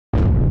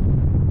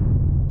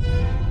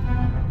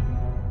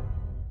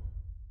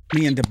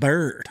Me and the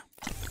bird.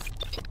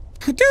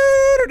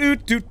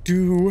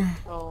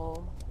 Oh.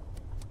 All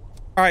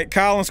right,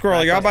 Kyle and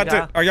Squirrel, y'all about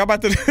to? Are y'all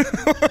about to?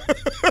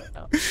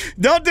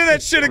 Don't do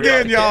that shit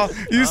again, y'all.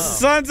 You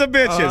sons of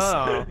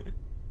bitches.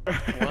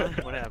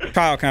 What happened?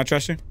 Kyle, can I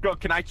trust you? Bro,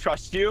 can I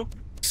trust you?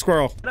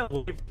 Squirrel.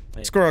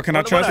 Squirrel, can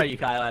I trust What are you,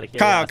 Kyle? Out of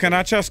Kyle, can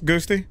I trust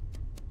Goosey?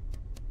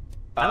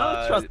 I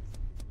don't trust.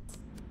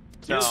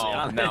 No,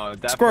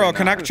 definitely Squirrel,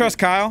 can I not. trust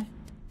Kyle?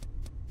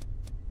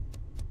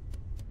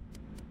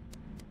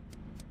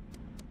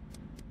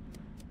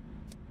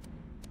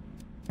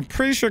 I'm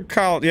pretty sure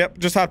Kyle, yep,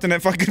 just hopped in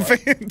that fucking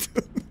van.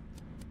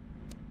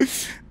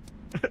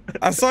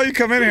 I saw you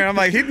come in here. I'm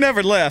like, he'd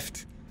never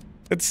left.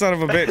 That son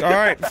of a bitch. All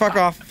right, fuck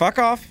off. Fuck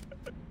off.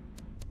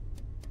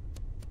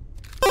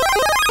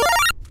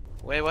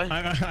 Wait, what?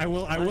 I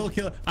will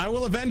kill. I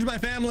will avenge my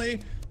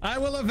family. I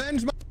will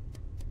avenge my.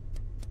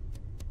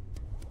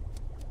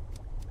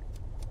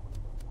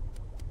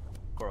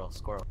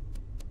 Squirrel.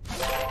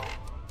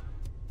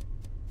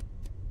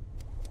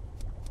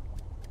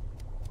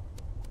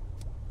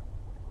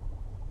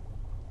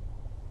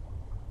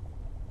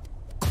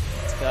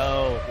 Let's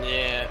go.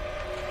 Yeah.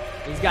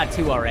 He's got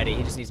 2 already.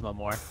 He just needs 1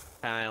 more.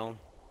 Kyle.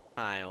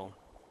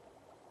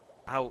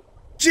 How?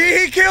 G,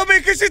 he killed me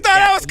because she thought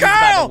I was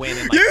Kyle. Like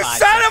you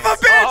son of a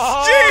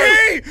bitch,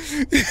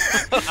 G.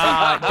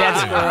 Dead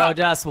Squirrel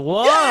just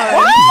won.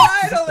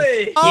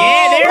 Finally!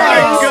 Yeah, there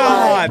it is.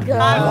 God.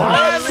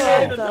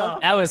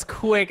 That was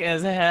quick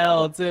as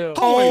hell, too.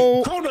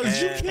 Oh,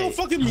 did you kill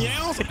fucking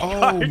Meows?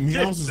 Oh,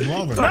 Meows is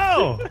lover.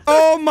 No.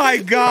 oh my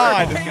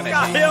God.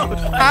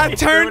 I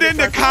turned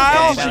into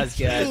Kyle. That was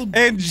good.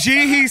 And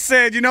G, he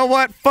said, you know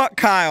what? Fuck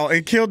Kyle,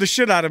 and killed the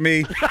shit out of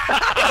me. No.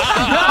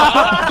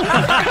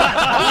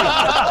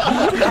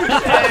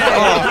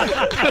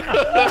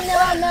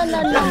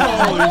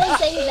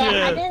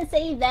 I didn't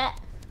say that.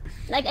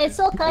 Like, I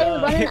saw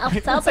Kyle running up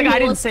top like and I he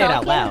didn't was say it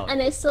out talking, loud.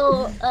 and I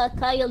saw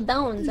Kyle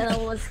down, and I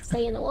was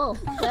saying, whoa.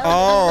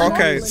 Oh,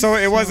 okay. So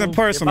it wasn't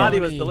Your personal. body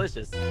was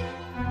delicious.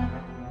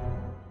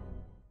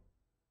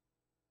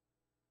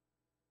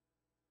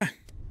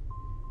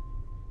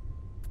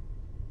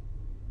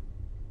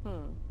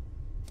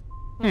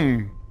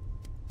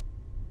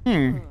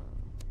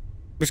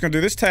 Just gonna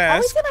do this I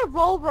was task. gonna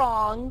roll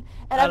wrong,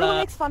 and everyone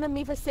makes fun of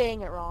me for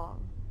saying it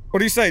wrong. What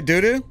do you say,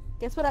 doo-doo?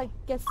 Guess what I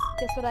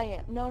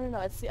am. No,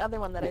 it's the other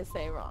one that I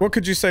say wrong. What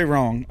could you say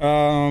wrong?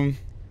 I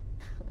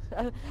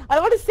don't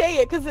want to say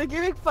it because they're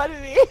giving fun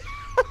of me.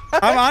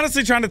 I'm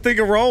honestly trying to think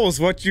of roles,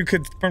 what you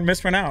could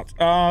mispronounce.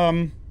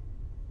 Not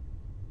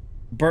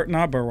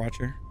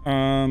Birdwatcher.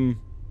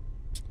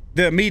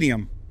 The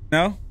medium.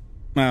 No?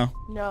 No.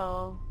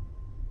 No.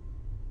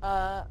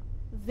 Oh,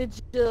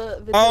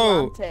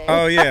 Vigilante.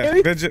 oh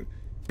yeah.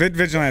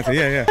 Vigilante,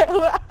 yeah.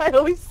 I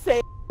always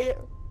say it.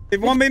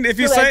 Well, I mean, if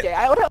you say...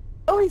 I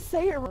always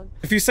say it wrong.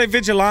 If you say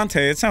vigilante,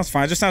 it sounds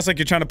fine. It just sounds like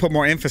you're trying to put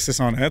more emphasis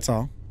on it, that's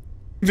all.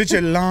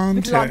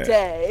 Vigilante.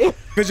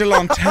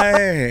 Vigilante.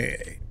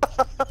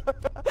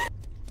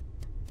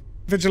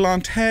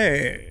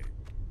 Vigilante.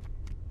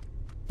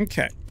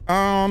 Okay.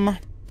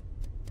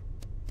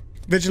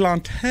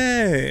 Vigilante.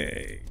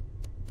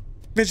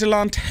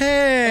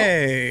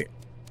 Vigilante.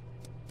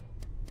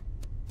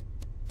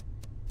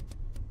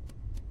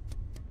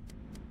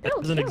 That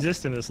doesn't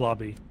exist in this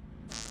lobby.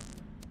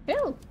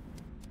 Ew.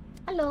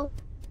 Hello.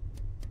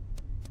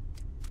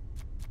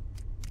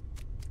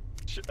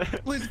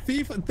 With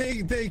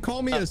FIFA, they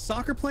call me a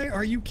soccer player.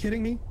 Are you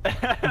kidding me?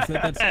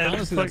 That's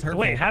honestly that's hurtful.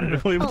 Wait, how did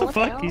what the what the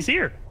fuck? hell? He's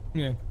here.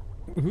 Yeah.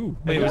 Who?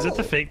 Wait, was it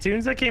the fake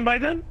tunes that came by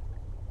then?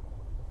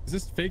 Is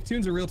this fake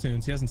tunes or real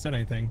tunes? He hasn't said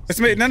anything. It's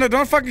me. No,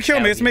 don't fucking kill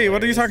me. It's me.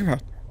 What are you talking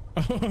about?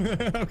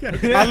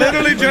 Okay. I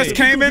literally just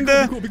came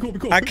into... Be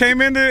cool. I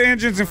came into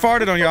engines and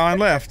farted on y'all and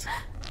left.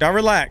 Y'all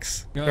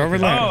relax. Y'all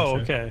relax. Oh,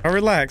 okay. Y'all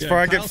relax before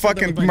I get Kyle said that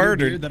fucking with my new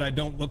murdered. beard that I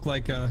don't look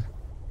like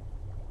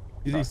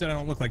he said I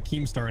don't look like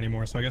Keemstar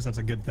anymore, so I guess that's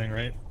a good thing,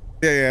 right?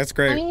 Yeah, that's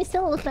great. I mean, you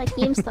still look like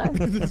Keemstar.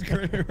 That's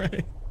great,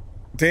 right?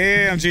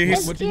 Damn, G.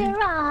 Let's What get you-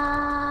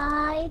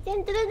 right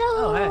into the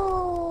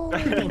Oh,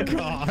 Oh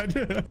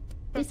God.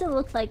 You still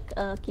look like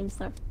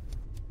Keemstar.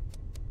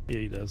 Yeah,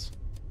 he does.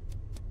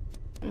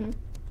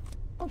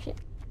 Oh shit.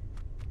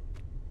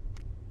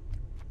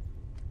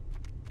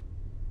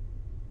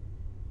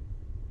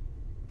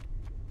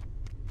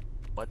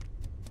 What?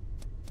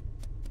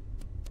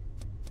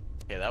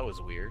 Yeah, that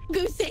was weird.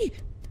 Goosey,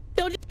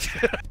 don't.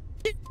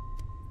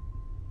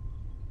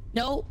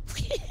 No,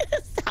 please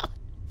stop.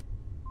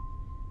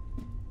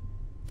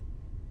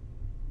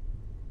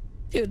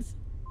 Dudes.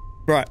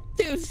 What?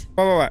 Dudes.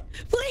 What?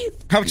 Please.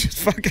 I'm just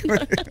fucking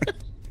with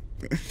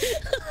you.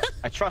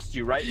 I trust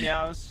you, right,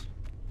 Meows?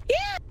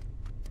 Yeah.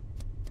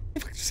 What the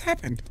fuck just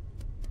happened?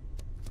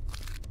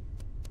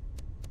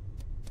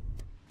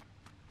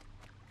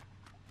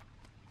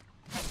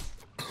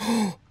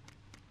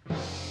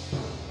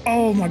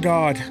 Oh my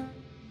god.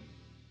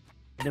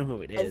 I know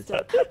who it is.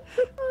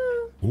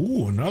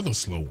 Ooh, another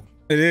slow one.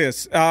 It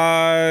is.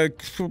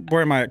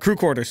 Where am I at? Crew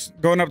quarters.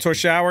 Going up to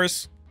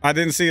showers. I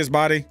didn't see his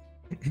body.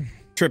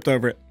 tripped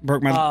over it.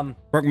 Broke my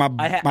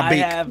I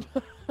beak. have.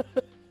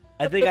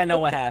 I think I know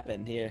what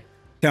happened here.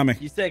 Tell me.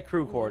 You said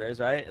crew quarters,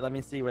 right? Let me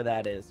see where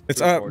that is.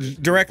 It's Crew up quarters.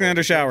 directly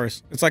under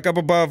showers. It's like up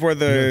above where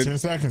the 10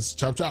 seconds.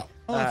 Chop chop.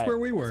 Oh, that's Alright. where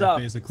we were, So,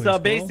 basically. so Squirrel.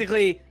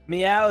 basically,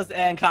 Meows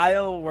and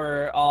Kyle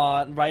were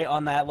on right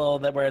on that little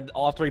where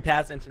all three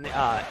paths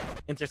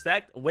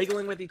intersect,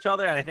 wiggling with each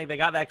other, and I think they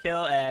got that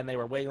kill, and they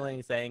were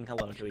wiggling, saying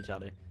hello to each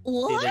other.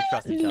 What? they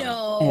trust each other.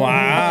 No.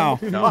 Wow.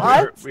 No,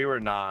 What? we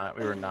were not.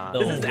 We were not.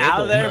 This is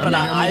out there, but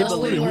I that's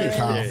pretty believe weak,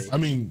 Kyle. it. I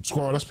mean,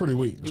 Squirrel, that's pretty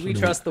weak. That's We pretty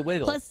trust the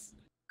wiggle. Plus,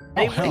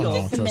 They Oh, hell no, I wiggle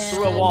don't trust through a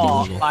Squirrel.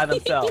 wall Wiggle. by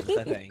themselves,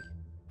 I think.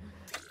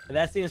 And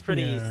that seems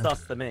pretty Yeah.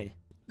 sus to me.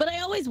 but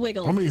I always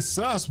wiggle. I mean,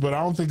 sus, but I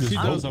don't think it's She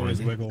does vote always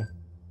worthy. wiggle.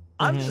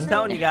 I'm just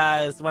telling you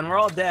guys, when we're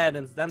all dead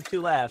and it's them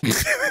two left,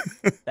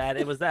 that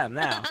it was them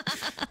now.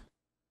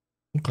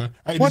 Okay.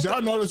 Hey, What did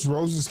y'all notice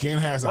Rose's skin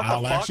has What the fuck?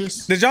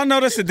 eyelashes? Did y'all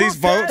notice that these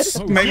votes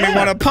Oh, make me yeah.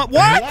 want to pump?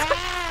 What?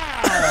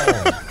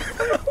 Wow!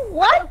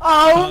 What?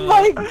 Oh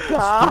my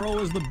god. Squirrel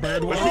was the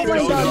bird one. Oh my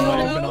so God. you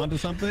might have been onto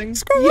something.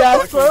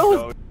 Yeah,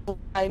 Squirrel was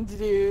blind,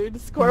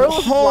 dude. Squirrel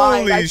was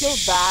blind. I Holy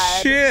feel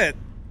bad. shit.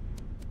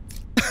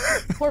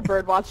 Poor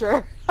bird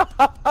watcher.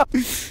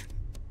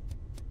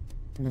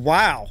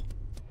 Wow.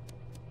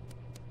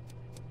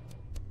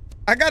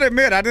 I gotta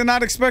admit, I did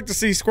not expect to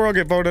see Squirrel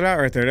get voted out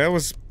right there. That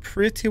was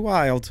pretty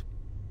wild.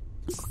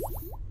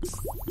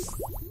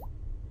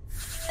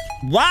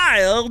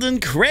 Wild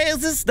and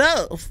crazy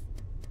stuff.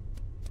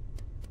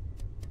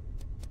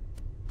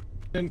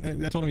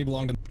 And I told him he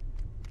belonged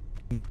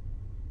to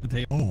the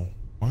table. Oh,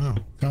 wow.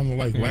 Kind of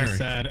like It was Larry.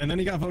 sad. And then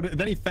he got voted.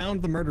 Then he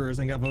found the murderers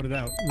and got voted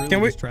out. Really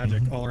Can we- just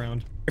tragic all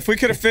around. If we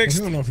could have I fixed,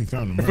 don't know if he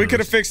found them. if we could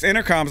have fixed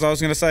intercoms, I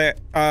was gonna say,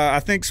 I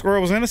think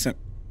Squirrel was innocent.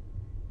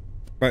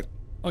 But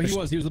Oh, he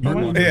was. He was the bird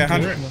one. Yeah,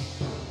 100.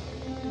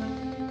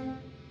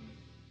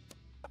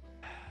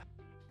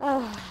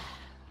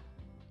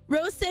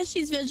 Rose says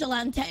she's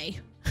vigilante.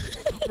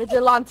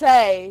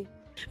 Vigilante.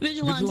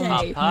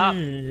 Vigilante. Pop.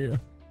 Yeah.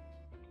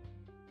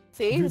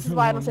 See, this is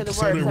why I don't say the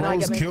So words. did And I Rose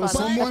get made kill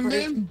fun of. someone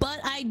then? But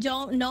I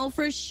don't know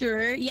for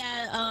sure.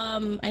 Yeah,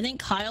 I think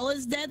Kyle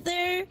is dead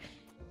there.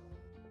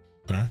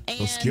 Okay. So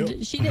And skip.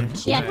 she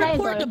didn't Yeah, Kyle's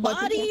report the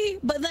reported. body,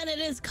 but then it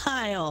is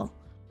Kyle.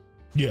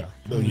 Yeah.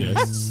 Oh, yeah.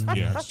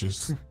 It's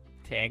just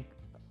Tank.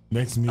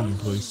 next meeting,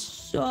 please.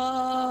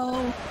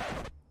 So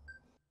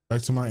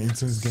Back to my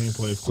intense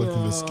gameplay of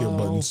clicking the skip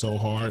button so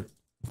hard.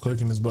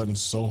 Clicking this button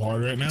so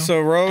hard right now. so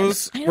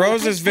Rose I don't-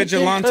 Rose is I-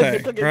 vigilante,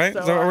 It's right? so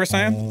Is that what we're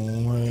saying?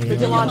 Oh,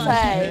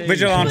 Vigilante.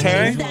 Vigilante.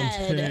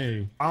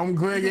 Vigilante. I'm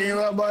clicking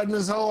the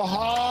button so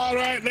hard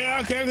right now.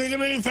 I can't think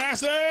of any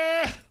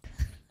faster.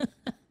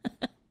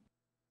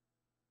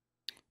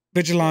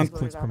 Vigilante.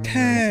 Clicks per minute,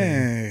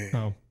 Hey.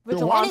 Oh.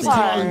 Yo, why does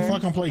Kyle even Vigilante.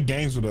 fucking play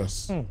games with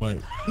us? Like,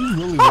 he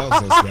really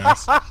loves us,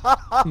 guys.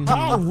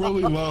 Kyle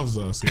really loves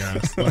us,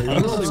 guys. Like, real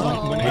Honestly,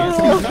 talk. when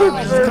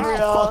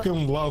Kyle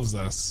fucking loves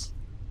us.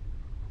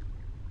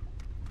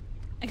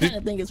 I kind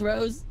of think it's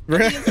Rose.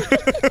 Really?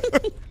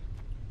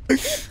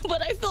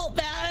 But I felt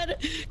bad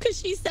because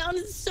she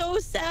sounded so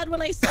sad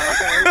when I saw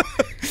her.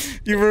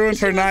 You ruined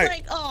She her was night.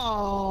 like,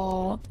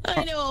 oh,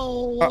 I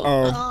know.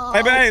 Uh-oh.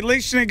 Hey, but hey, at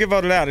least she didn't get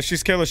voted out. If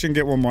she's killer, she can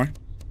get one more.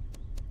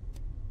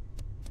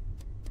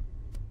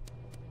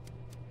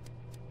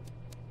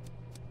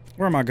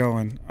 Where am I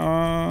going?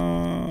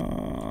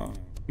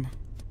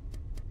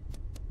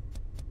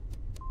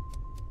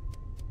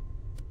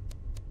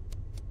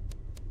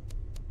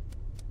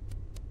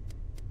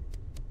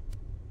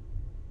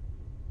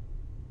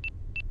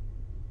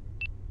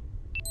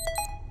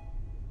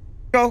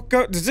 Go.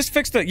 Does this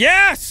fix the...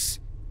 Yes!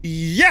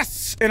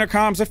 Yes!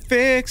 Intercoms are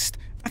fixed.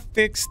 I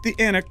fixed the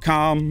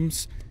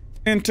intercoms.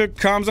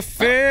 Intercoms are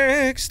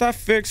fixed. I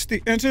fixed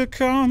the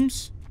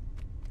intercoms.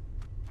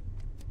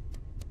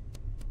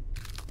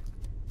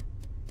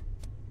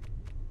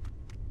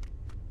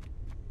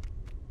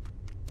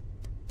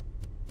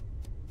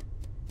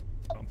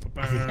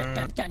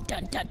 Dun, dun,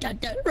 dun, dun, dun,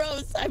 dun.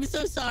 Rose, I'm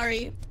so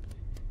sorry.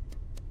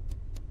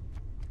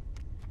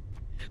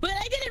 But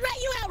I didn't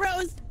rat you out,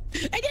 Rose.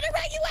 I didn't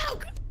rat you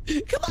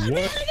out. Come on,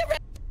 man. I didn't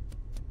rat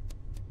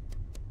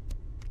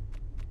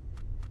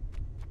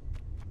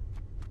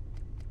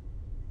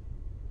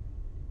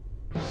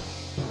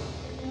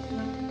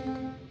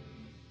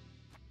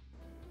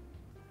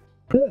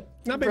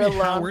Not baby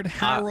Rilla. Howard.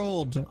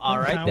 Harold. all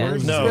right, then.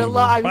 Howard. No.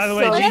 Rilla, I'm By the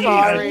so way, Gigi,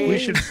 sorry. we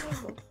should.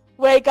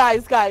 Wait,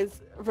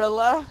 guys.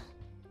 Rilla.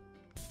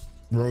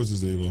 Rose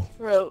is evil.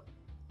 Rilla.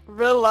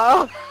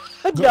 No,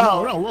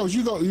 No. Rose,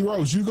 you go.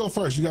 Rose, you go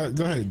first. You got.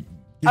 Go ahead.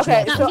 Get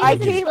Okay, your so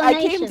outfit I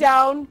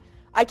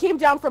together. came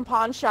down from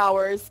pond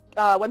showers,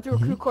 went through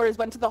crew quarters,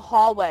 went to the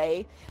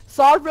hallway,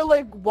 saw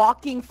Rilla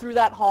walking through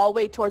that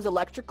hallway towards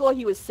electrical.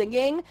 He was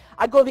singing.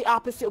 I go the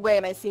opposite way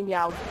and I see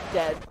Meow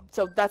dead.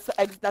 So that's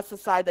the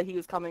side that he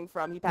was coming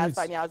from. He passed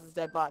by Meow's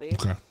dead body.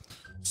 Okay.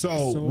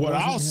 So what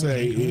I'll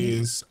say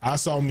is, I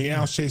saw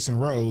Meow chasing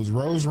Rose.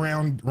 Rose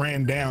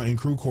ran down in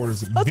crew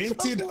quarters,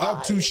 vented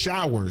up to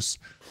showers,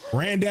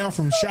 ran down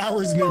from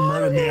showers, and then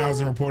murdered Meows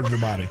and reported the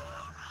body.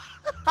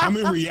 I'm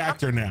in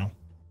reactor now.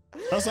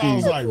 That's all I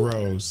was like,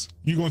 Rose.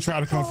 You gonna try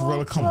to come for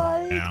Rilla? Come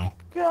on now.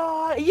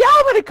 God. Yeah,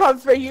 I'm gonna come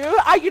for you.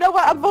 You know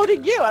what? I'm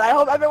voting you, and I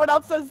hope everyone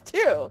else does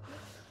too.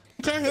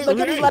 Okay, Look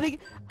at me letting.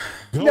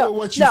 Go No, with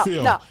what you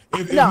feel. no,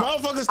 If no.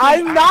 motherfuckers think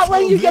I'm not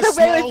letting you get this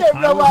away with slow,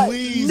 it, Rilla.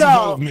 please No.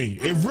 vote me.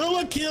 If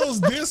Rilla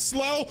kills this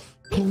slow,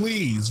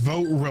 please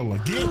vote Rilla.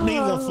 Get me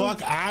the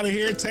fuck out of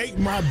here. Take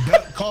my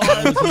duck card.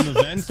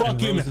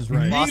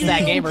 Fucking Lost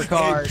that gamer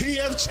card.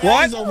 PF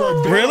What?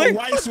 Over a Really?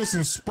 rice with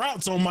some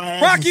sprouts on my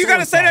ass. Rocky, you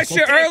gotta say that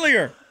shit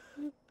earlier.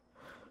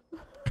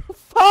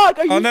 Fuck.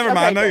 Are you Oh, never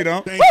mind. No, okay, you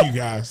don't. Thank you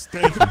guys.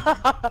 Thank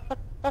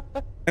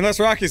you. Unless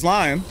Rocky's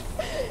lying.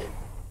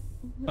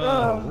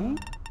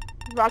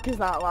 Rocky's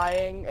not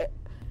lying.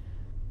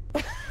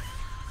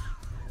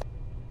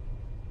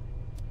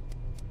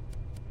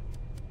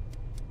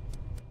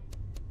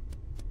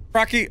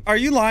 Rocky, are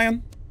you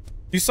lying?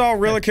 You saw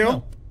Rilla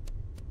kill?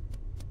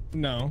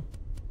 No.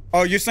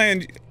 Oh, you're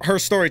saying her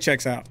story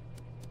checks out.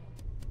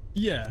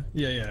 Yeah.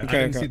 Okay, I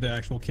didn't okay. see the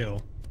actual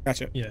kill.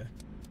 Gotcha. Yeah.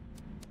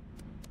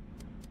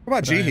 What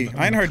about Jihi?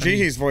 I ain't heard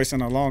Jihi's voice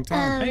in a long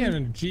time. I ain't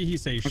heard Jihi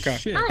say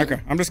shit. Okay,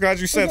 I'm just glad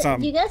you said Do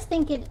something. you guys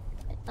think it?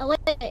 Oh, wait,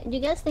 do you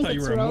guys I think thought you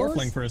it's were a Rose?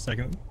 morphling for a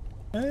second.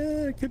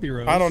 It could be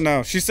Rose. I don't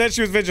know. She said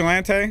she was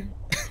vigilante,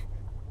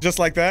 just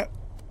like that.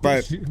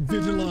 But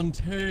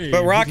Vigilante.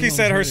 But Rocky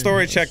said her Vigilante,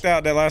 story yes. checked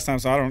out that last time,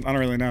 so I don't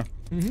really know.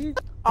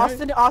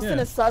 Austin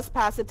Yeah. is sus.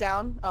 Pass it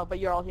down. Oh, but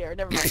you're all here.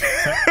 Never mind.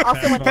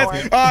 Austin went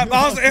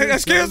forward.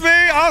 Excuse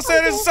me,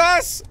 Austin is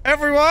sus.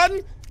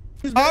 Everyone,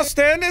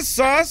 Austin is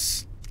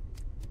sus.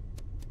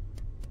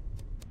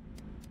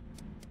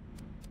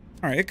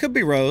 All right, it could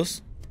be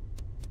Rose.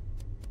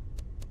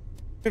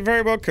 It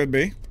very well could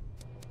be.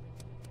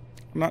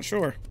 I'm not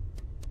sure.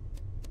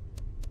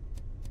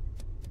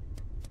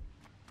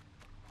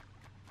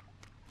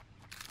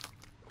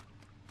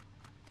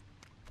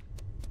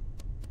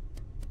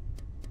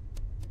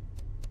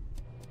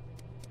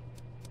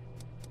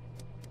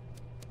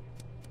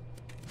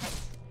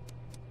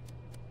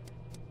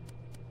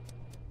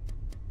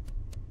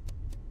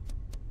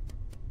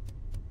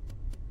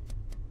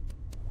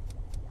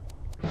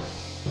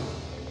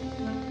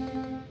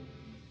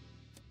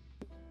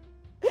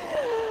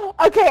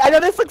 Okay, I know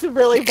this looks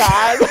really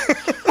bad,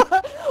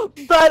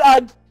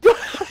 but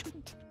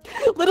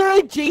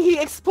literally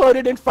Jihi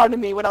exploded in front of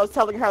me when I was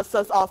telling her how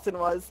sus Austin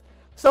was.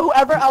 So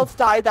whoever else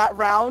died that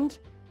round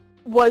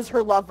was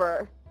her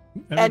lover,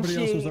 and she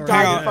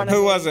died in front of me.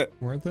 Who was it?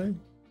 Weren't they?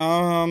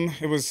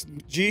 It was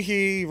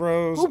Jihi,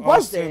 Rose, Who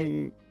was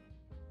Austin.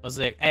 Was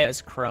it? It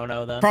was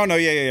Chrono then. Chrono,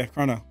 yeah,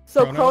 Chrono.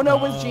 So Chrono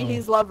was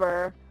Jihi's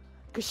lover.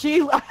 Cause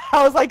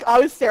I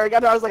was staring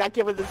at her. I was like, I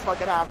can't believe this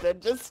fucking happened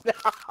just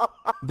now.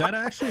 That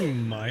actually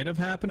might have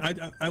happened.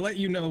 I let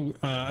you know.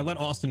 I let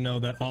Austin know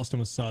that Austin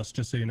was sus,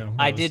 just so you know.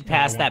 I did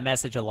pass that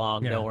message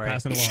along. Yeah, don't worry.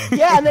 pass it along.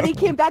 Yeah, and then he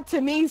came back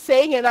to me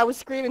saying it, and I was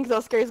screaming because I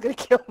was scared he was gonna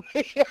kill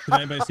me. Did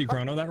anybody see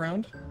Chrono that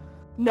round?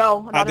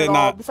 No, not did at all.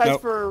 not. Besides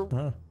Nope. for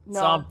no.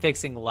 Saw him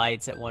fixing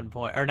lights at one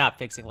point, or not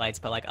fixing lights,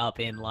 but like up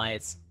in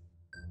lights.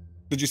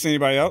 Did you see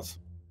anybody else?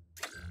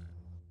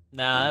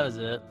 Nah, that was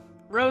it.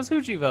 Rose,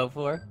 who'd you vote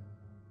for?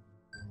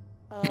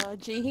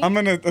 Jihi. I'm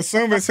gonna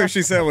assume it's who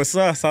she said was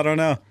sus. I don't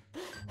know.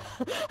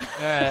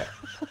 Alright.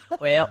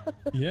 Well.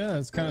 Yeah,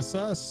 it's kind of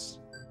sus.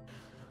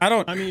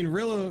 I mean,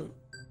 Rilla.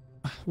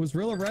 Was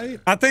Rilla right?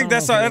 I think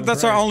that's don't know if Rilla's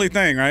that's our right. only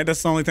thing, right?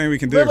 That's the only thing we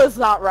can do. Rilla's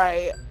not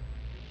right.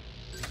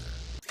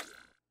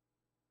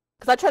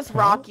 Cause I trust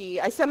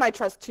Rocky. I said I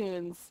trust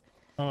CaRtOoNz.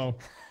 Oh.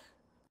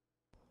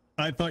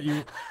 I thought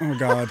you. Oh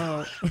God.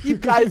 Oh. You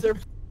guys are.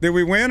 Did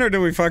we win or did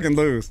we fucking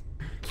lose?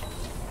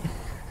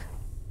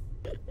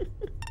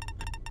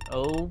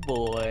 Oh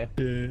boy.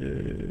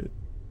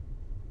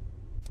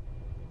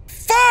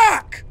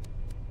 Fuck!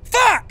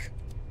 Fuck!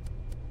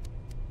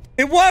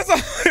 It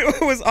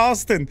was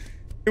Austin.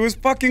 It was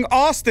fucking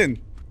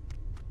Austin.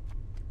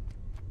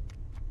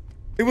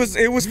 It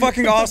was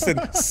fucking Austin.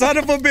 Son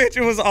of a bitch,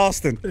 it was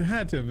Austin. It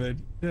had to have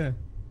been. Yeah.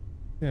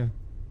 Yeah.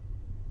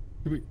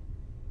 Do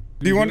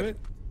you want it?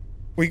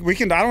 We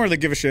can. I don't really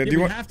give a shit. Yeah, do you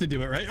we want? have to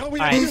do it, right? Oh, we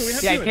All have to right. do it. We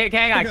have Yeah, to do it.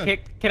 hang on.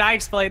 Can I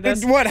explain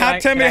this? What? Can I-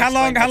 Tell me can I how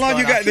long? explain How long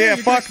you what's got? going Yeah, on?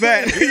 fuck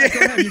that. Yeah,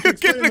 go ahead. You can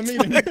can explain in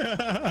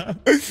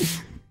the meeting.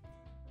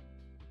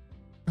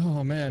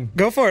 Oh man.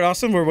 Go for it,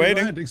 Austin. We're Go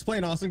waiting. ahead.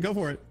 Explain, Austin. Go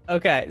for it.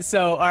 Okay,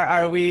 so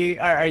are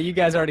you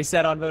guys already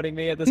set on voting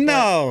me at this point?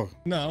 No.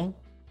 No.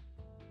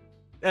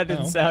 That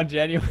didn't No. sound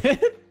genuine.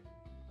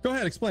 Go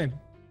ahead. Explain.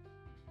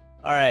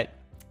 All right.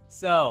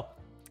 So,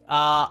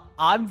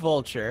 I'm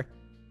Vulture.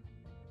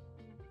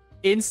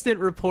 Instant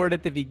report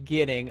at the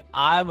beginning.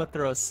 I'm gonna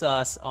throw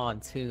sus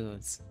on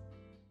CaRtOoNz.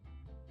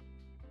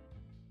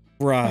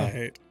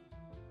 Right.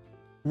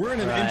 We're in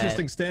an Right.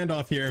 interesting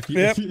standoff here. If you,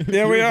 Yep. if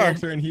Yeah, we you're are.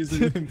 Vulture and he's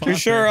an imposter, We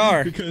sure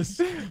are. Because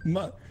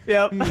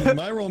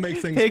my role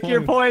makes things Pick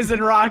your fun. poison,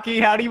 Rocky.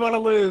 How do you want to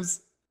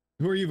lose?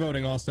 Who are you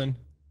voting, Austin?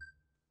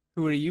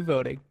 Who are you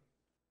voting?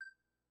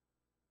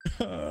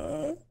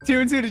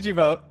 CaRtOoNz, who did you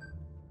vote?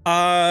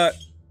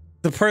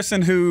 The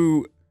person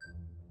who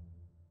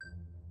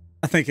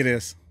I think it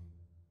is.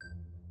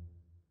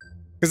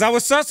 Because I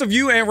was sus of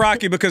you and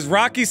Rocky because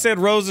Rocky said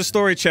Rose's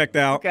story checked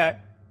out. Okay.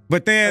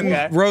 But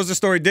then Rose's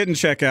story didn't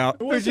check out.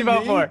 Who'd you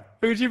vote for?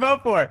 Who'd you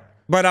vote for?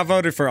 But I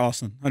voted for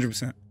Austin,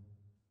 100%.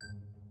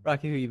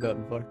 Rocky, who you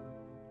voting for?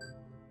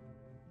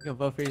 You gonna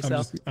vote for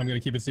yourself? I'm gonna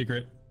keep it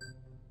secret.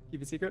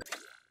 Keep it secret?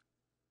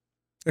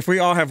 If we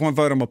all have one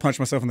vote, I'm gonna punch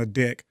myself in the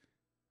dick.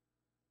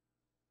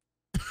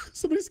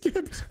 Somebody skipped.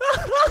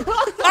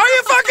 Are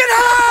you fucking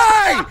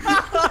high?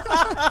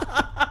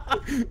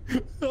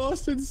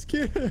 Austin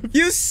skipped.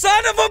 You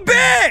son of a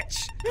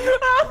bitch!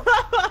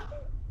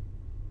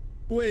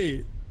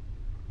 Wait.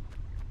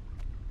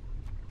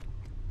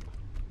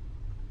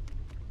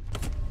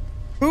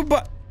 Who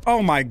but?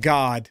 Oh my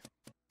god.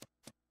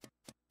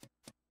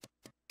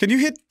 Can you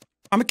hit?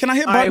 Can I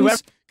hit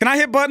buttons? Can I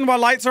hit button while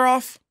lights are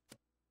off?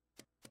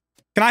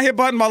 Can I hit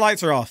button while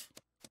lights are off?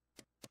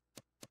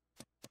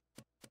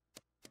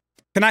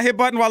 Can I hit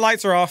button while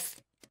lights are off?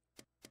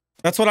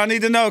 That's what I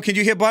need to know. Can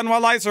you hit button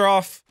while lights are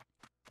off?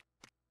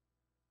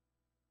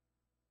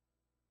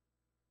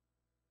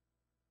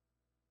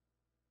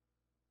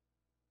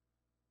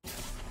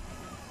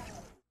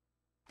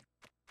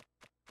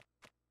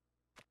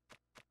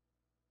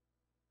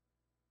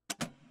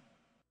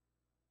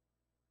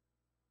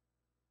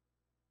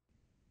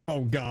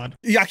 Oh God.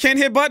 Yeah, I can't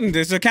hit button.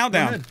 There's a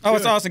countdown. Oh,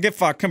 it's awesome. Get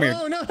fucked. Come here.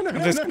 Oh no, no,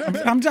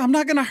 I'm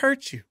not gonna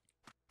hurt you.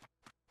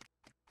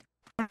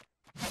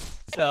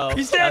 So,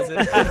 He's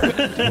dead.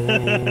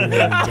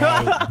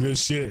 God, good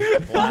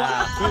shit.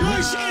 Wow.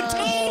 Good shit,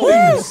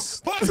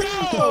 Toes. Let's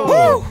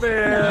go. Woo!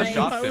 man.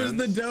 I was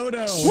the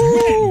dodo.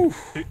 Woo!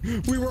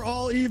 We were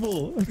all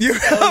evil. You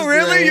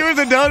really? great. You were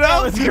the dodo?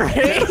 That was great.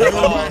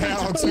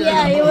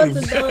 Yeah, he was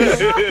the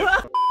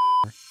dodo.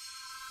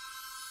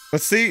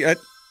 Let's see.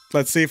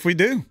 Let's see if we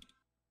do.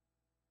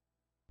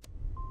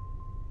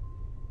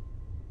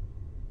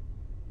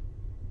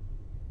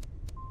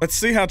 Let's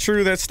see how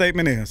true that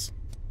statement is.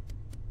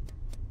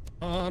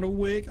 On a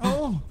wig.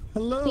 Oh,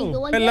 hello.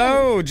 Go again.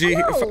 Hello, G.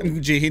 Hello.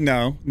 G.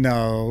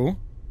 No.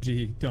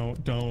 Gee,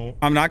 don't.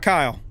 I'm not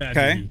Kyle. Bad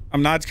Okay. G.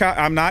 I'm not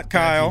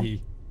Kyle.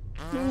 Gee.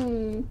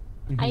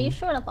 Are you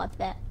sure about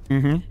that?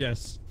 Mm-hmm.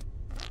 Yes.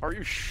 Are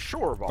you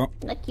sure about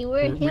Like you were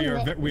him.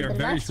 We are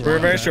very sure. We're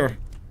about very that. sure.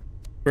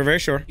 We're very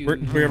sure. We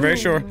are very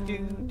sure.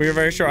 We are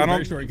very sure. I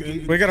don't. Very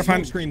sure. We gotta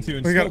find. Smoke screen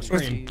tune. We gotta.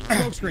 Smoke screen.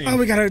 Smoke screen. Oh,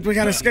 we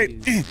gotta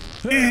escape.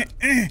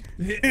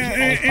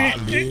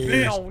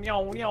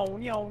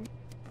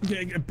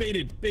 Yeah,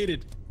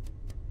 baited.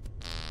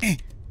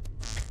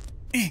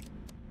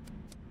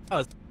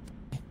 Oh.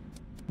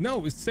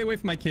 No, stay away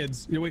from my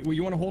kids. Wait,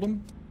 you want to hold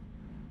them?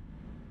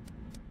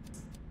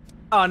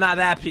 Oh, not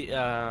that.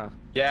 Yeah.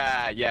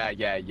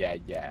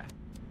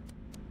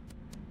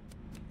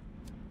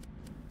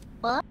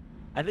 What?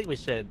 I think we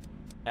should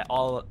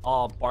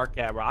all bark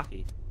at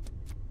Rocky.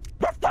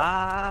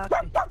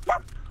 Rocky.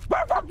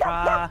 What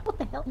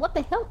the hell? What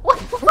the hell? What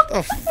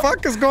The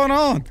fuck is going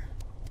on?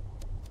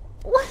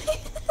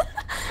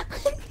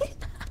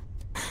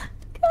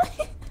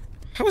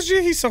 How was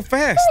he so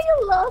fast?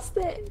 You lost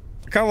it.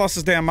 Kyle lost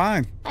his damn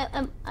mind. I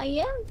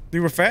am.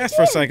 You were fast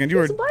for a second. You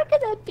were. He's barking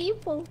at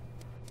people.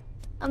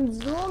 I'm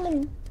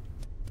zooming.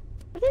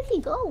 Where did he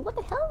go? What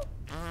the hell?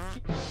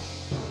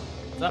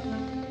 What's up?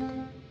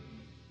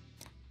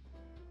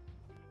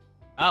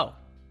 Oh.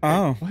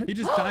 Oh. What? He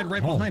just died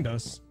right behind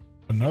us.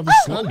 Another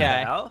slow.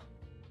 Okay. Hell?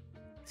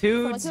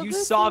 Tunes, you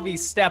saw me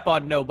step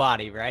on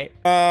nobody, right?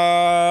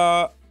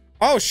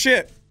 Oh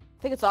shit.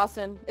 I think it's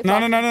Austin. It's No.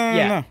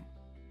 Yeah.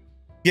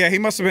 Yeah, he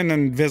must have been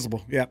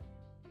invisible. Yep.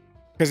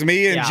 Because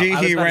me and Yeah, G, I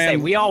was he about to say,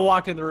 ran. we all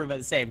walked in the room at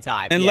the same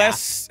time.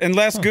 Unless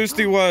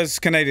Goosey was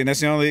Canadian. That's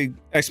the only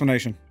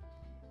explanation.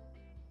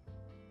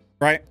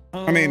 Right?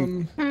 I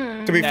mean,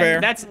 to be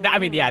fair. That's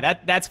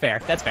fair.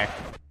 That's fair.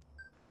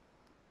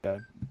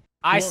 Okay.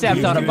 I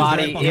stepped on a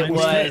body. right It behind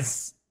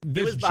was.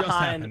 This was just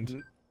behind.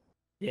 happened.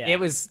 Yeah. It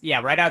was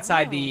right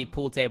outside the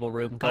pool table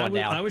room going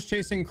I down. was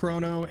chasing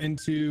Chrono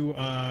into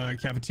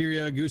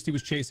cafeteria. Goosey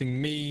was chasing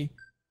me.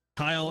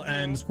 Kyle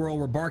and Squirrel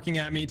were barking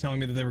at me, telling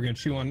me that they were going to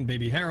chew on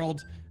baby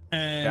Harold.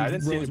 And Yeah, I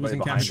didn't see Rose was anybody in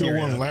behind Sure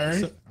cafeteria. wasn't Larry.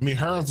 So- I mean,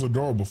 Harold's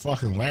adorable.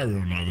 Fucking Larry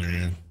on the other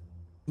end.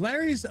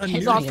 Larry's a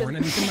He's newborn awesome.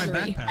 and he's in my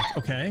backpack.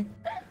 Okay.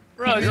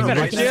 Rose, you You're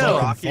better right next to chill.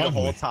 Rocky. the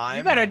whole time.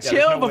 You better Yeah, there's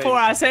chill no before way.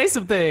 I say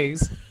some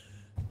things.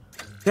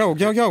 Yo,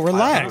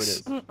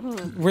 relax. I know it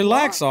is.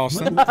 Relax,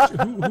 Austin. Who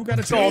got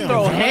a Don't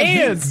throw Damn,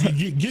 hands.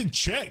 Get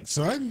checked,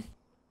 son.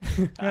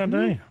 God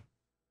damn. It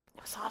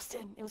was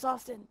Austin. It was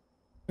Austin.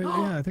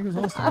 Yeah, I think it was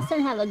Austin.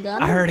 Austin have a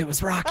gun. I heard it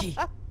was Rocky.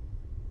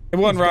 It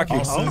wasn't Rocky.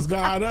 Austin's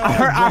got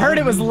I heard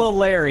it was Little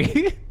Larry.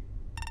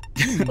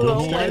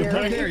 Little How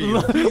Larry. dare you?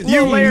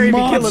 Little Larry be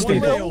killing monster.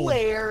 people. Little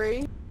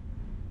Larry.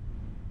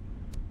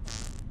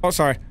 Oh,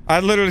 sorry. I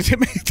literally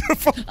didn't mean to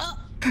fall.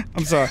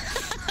 I'm sorry.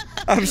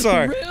 I'm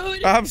sorry.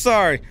 Rude. I'm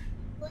sorry.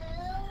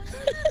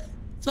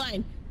 It's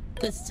fine.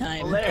 This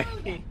time.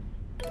 Larry.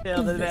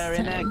 Till the very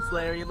next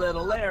Larry,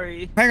 little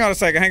Larry. Hang on a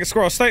second. Hang on,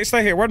 Squirrel. Stay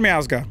here. Where'd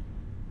Meows go?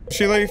 Did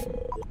she leave?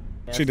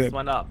 Yes, She did.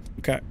 Went up.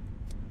 Okay. There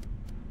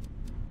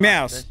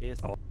Meows. she is.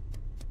 Huh?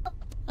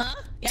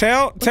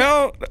 Yeah.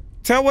 Tell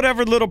Tell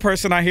whatever little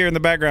person I hear in the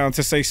background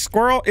to say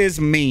Squirrel is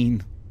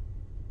mean.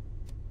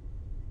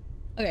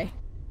 Okay.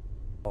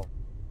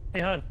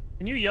 Hey, hon,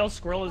 can you yell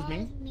Squirrel is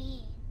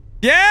mean?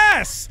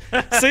 Yes!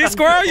 See,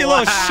 Squirrel, you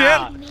little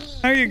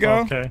shit. There you go.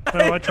 Okay.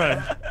 No, I tried.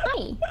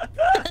 Hi.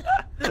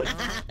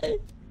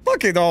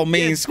 Look at all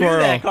mean Kids do Squirrel.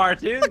 that,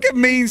 cartoon. Look at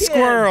mean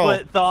Squirrel.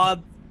 Put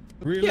thoughts.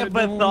 Really Can't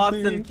put thoughts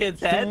in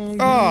kids' heads.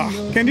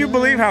 Oh, can you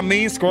believe how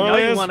mean You Squirrel know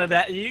you is? wanted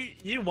that.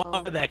 You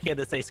wanted that kid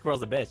to say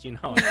Squirrel's a bitch. You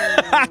know.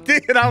 I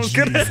did. I was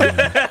gonna say.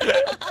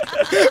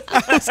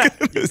 I was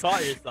gonna You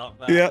caught yourself.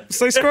 Yep.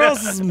 Say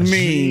Squirrel's is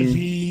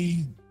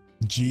mean.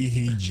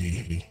 G.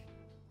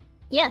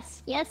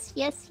 Yes.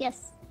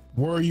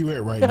 Where are you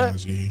at right now,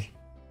 G?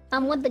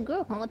 I'm with the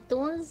group. I'm with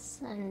Toons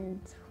and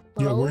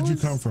Yeah, where'd you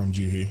Rose. come from,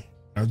 G?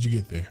 How'd you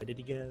get there? Where did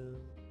he go?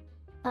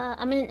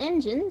 I'm in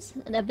engines,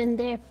 and I've been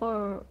there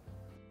for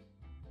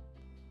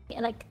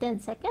like 10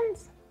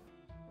 seconds.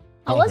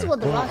 I was Okay.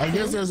 with the Well, Rocky. I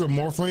guess there's a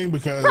morphling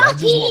because I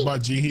just walked by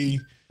G.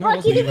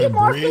 Rocky, did you leaving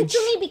morph into bridge.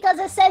 me because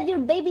I said your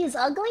baby is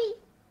ugly?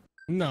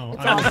 No. No,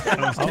 I walked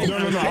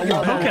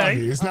by Okay.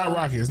 Rocky. It's not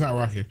Rocky. It's not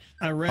Rocky.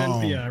 I ran.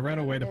 I ran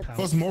away to power.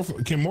 Plus,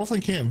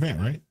 morphling can't vent,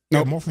 right?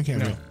 Nope. Yeah, morphling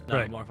can't vent.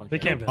 Right. They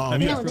can't. Yeah.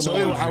 No, So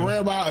no. I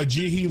ran by a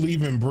G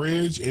leaving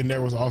bridge, and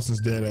there was Austin's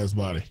dead ass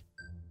body.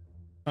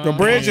 The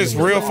bridge is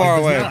real far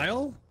away.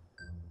 Kyle?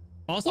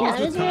 Austin Yeah, was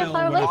it with is very Kyle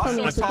far when away I from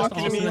me was to get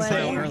talking to to me where I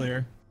Kyle am.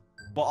 earlier.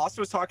 Well,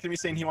 Austin was talking to me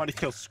saying he wanted to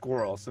kill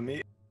Squirrel, so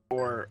me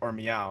or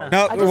Meow.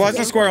 No, it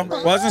wasn't Squirrel.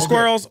 Wasn't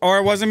Squirrels or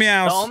it wasn't The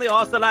Meows. only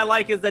Austin I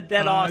like is the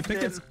dead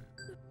Austin.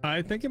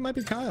 I think it might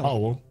be Kyle. Oh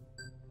well.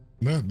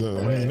 I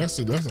mean, that's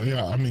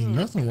yeah. I mean,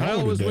 nothing wrong Kyle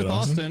with was the with dead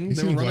Austin. He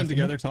They were seems running like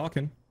together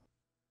talking.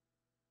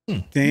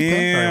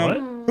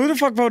 Damn. Who the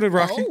fuck voted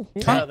Rocky?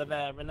 Huh?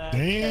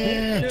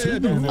 Damn, two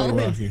people don't voted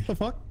me. Rocky. The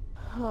fuck?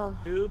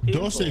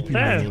 Don't say people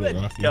Man. voted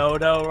Rocky.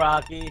 Dodo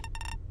Rocky.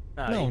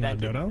 No, not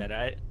Dodo. Dead,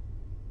 right?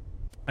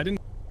 I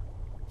didn't.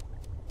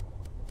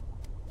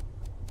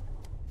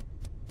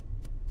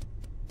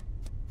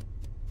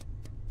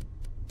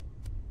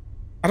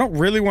 I don't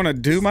really want to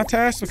do my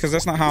task because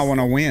that's not how I want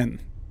to win.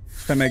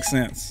 If that makes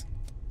sense.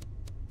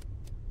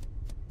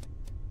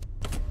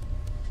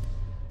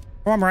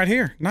 Oh, I'm right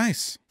here.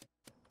 Nice.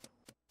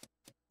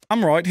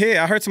 I'm right here.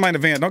 I heard somebody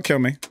in the vent. Don't kill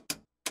me.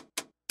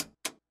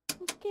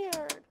 I'm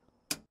scared.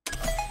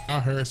 I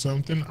heard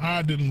something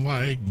I didn't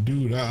like.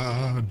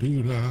 Doo-dah,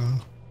 doo-dah.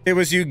 It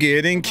was you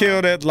getting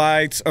killed at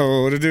lights.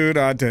 Oh, the dude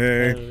I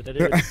day.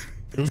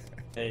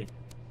 Hey.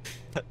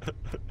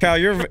 Kyle,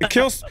 you're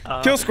kill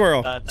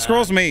Squirrel.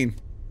 Squirrel's mean.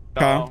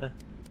 Kyle.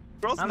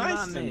 Squirrel's I'm nice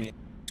not to mean. me.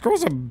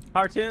 Squirrel's a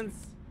CaRtOoNz.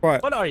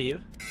 what? What are you?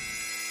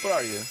 What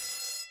are you?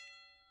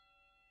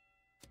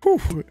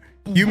 Whew.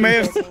 You may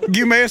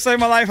have saved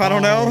my life. I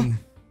don't know. You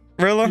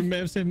Really? may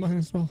have saved mine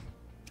as well.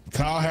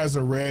 Kyle has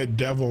a red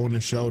devil on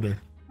his shoulder.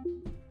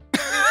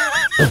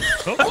 There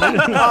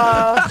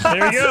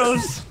he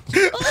goes.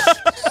 He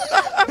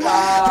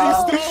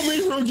stole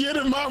me from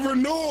getting my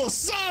renewal,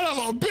 son of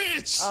a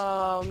bitch.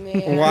 Oh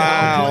man.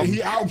 Wow.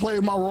 He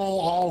outplayed my role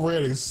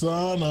already,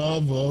 son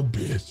of a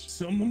bitch.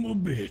 Son of a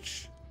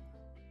bitch.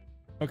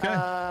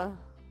 Okay.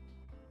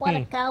 What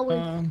a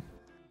coward.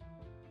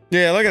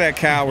 Yeah, look at that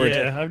coward.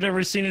 Yeah, I've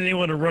never seen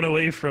anyone run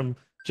away from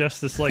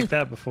justice like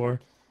that before.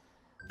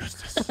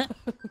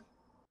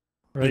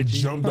 Right,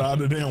 jumped out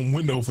of the damn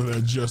window for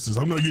that justice.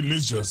 I'm not getting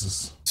this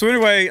justice. So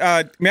anyway,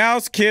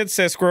 Meow's kid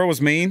said Squirrel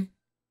was mean.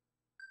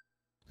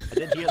 I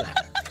did hear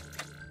that.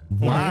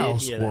 Wow, I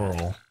did hear that.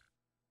 Squirrel.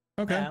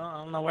 Okay. I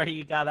don't know where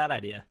you got that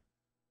idea.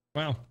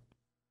 Wow.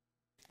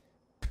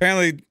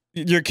 Apparently,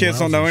 your kids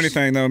don't know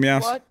anything though,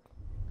 Meows. What?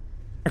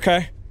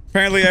 Okay.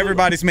 Apparently,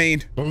 everybody's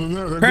mean.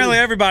 Apparently, Great-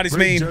 everybody's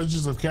great mean.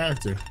 Judges of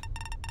character.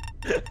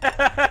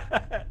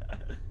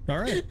 All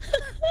right.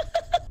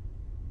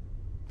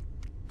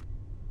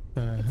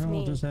 The hell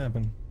me. just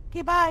happened?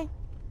 Okay, bye.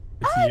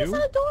 It's Ah, you? it's on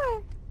the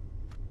door.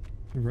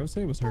 Rose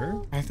was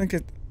her? I think,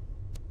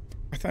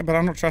 but I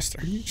don't trust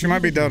her. She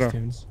might be Dodo.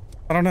 Tunes.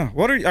 I don't know.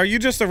 What are you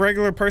just a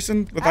regular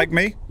person with like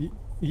me?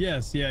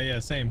 Yes, yeah,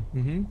 same.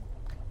 Mm-hmm.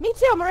 Me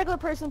too. I'm a regular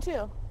person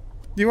too.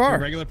 You A are.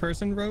 regular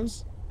person,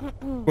 Rose?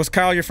 Was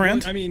Kyle your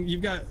friend? Well, I mean,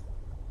 you've got.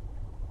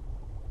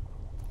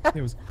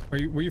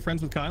 Were you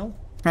friends with Kyle?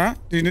 Huh?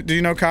 Do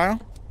you know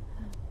Kyle?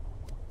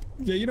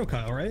 Yeah, you know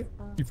Kyle, right?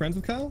 You friends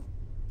with Kyle?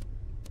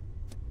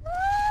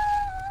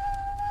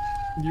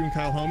 You and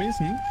Kyle homies?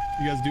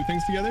 You guys do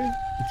things together?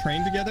 You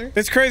train together?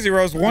 It's crazy,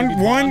 Rose. Maybe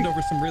bond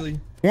over some really.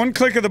 One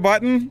click of the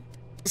button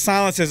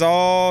silences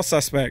all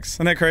suspects.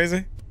 Isn't that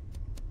crazy?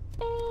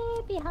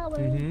 Baby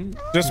Howard.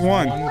 Just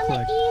one. One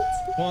click.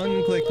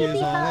 One click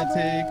is all it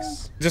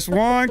takes. Just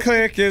one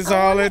click is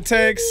all it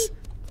takes.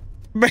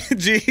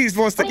 Jeez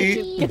wants to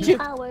eat. Baby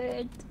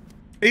Howard.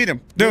 Eat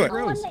him. Do I it.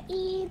 wanna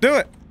eat. Do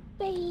it.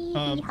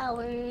 Baby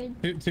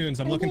Howard. Tunes,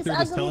 I'm looking His through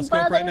this ugly telescope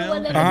brother, right now.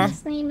 whatever Uh-huh.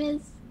 his name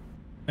is.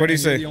 What do you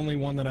and you're see? the only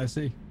one that I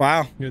see.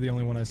 Wow. You're the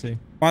only one I see.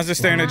 Mine's just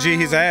staring at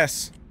Jee's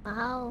ass.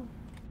 Wow.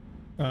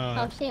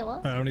 Oh shit,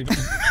 what? I don't even.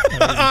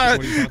 What are you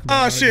talking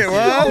about? Oh shit, Oh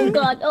what?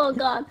 god, oh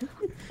god.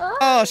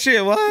 Oh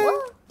shit,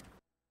 what?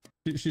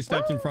 She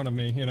stepped in front of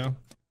me, you know?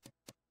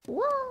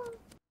 Whoa.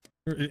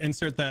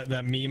 Insert that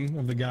meme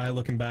of the guy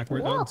looking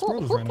backward. Whoa, Squirrel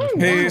just who ran away came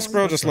from me. Hey, down?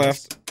 Squirrel just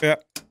left. Yeah.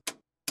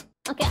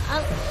 Okay,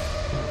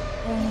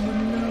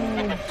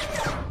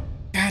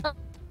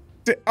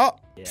 Oh,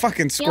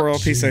 fucking Squirrel,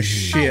 piece of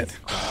shit.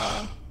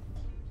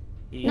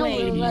 No,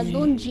 Rilla,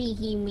 don't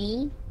jiggy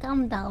me.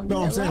 Calm down. No,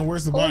 I'm Rilla. saying,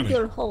 where's the Hold body?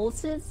 your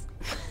horses.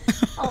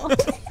 Oh.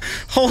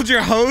 Hold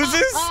your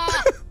hoses?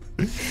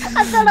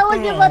 I thought I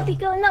was about to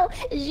go. No,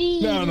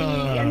 G. No.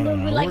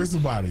 Like, Where's the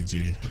body,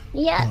 G?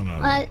 yeah,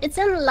 No. it's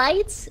in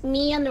lights.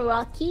 Me and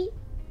Rocky.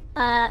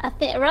 I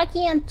think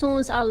Rocky and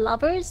CaRtOoNz are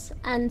lovers,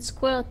 and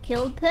Squirrel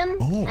killed him,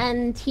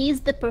 and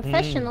he's the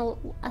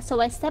professional. So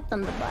I stepped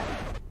on the body.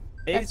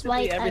 That's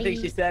why Basically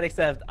everything she said,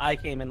 except I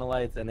came in the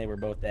lights and they were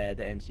both dead,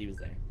 and she was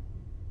there.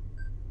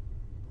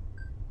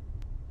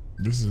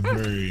 This is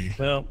very.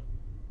 Well,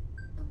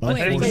 I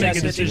think make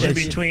a decision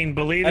between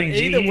believing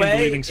G and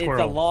believing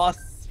Squirrel. It's a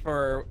loss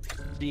for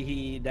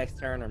G next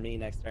turn or me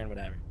next turn,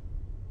 whatever.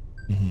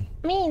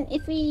 I mean,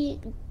 if we,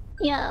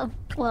 yeah,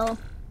 well.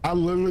 I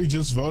literally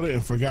just voted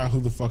and forgot who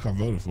the fuck I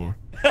voted for.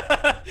 So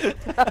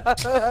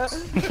I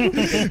pressed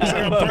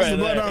the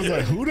button, I was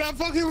like, who that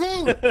fucking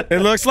vote?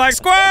 It looks like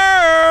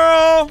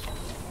Squirrel!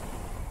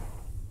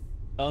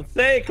 Don't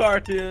say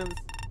CaRtOoNz.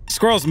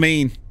 Squirrel's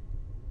mean.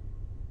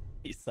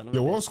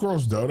 Yo, what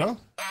Squirrel's Dodo?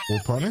 Or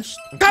punished?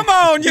 Come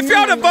on, if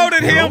y'all have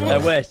voted him. I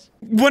wish.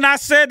 When I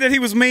said that he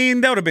was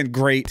mean, that would have been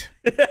great.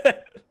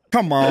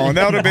 Come on,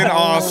 that would have been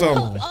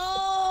awesome.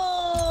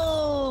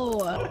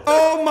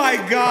 Oh my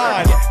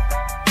God.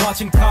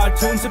 Watching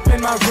CaRtOoNz up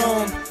in my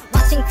room.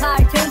 Watching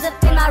CaRtOoNz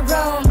up in my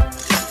room.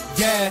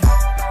 Yeah.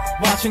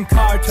 Watching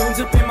CaRtOoNz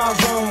up in my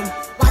room.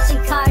 Watching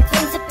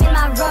CaRtOoNz up in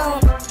my room.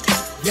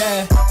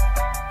 Yeah.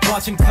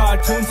 Watching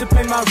CaRtOoNz up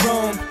in my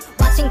room.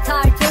 Watching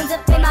CaRtOoNz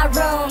up in my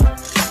room.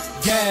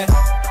 Yeah.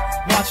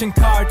 Watching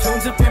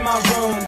CaRtOoNz up in my room.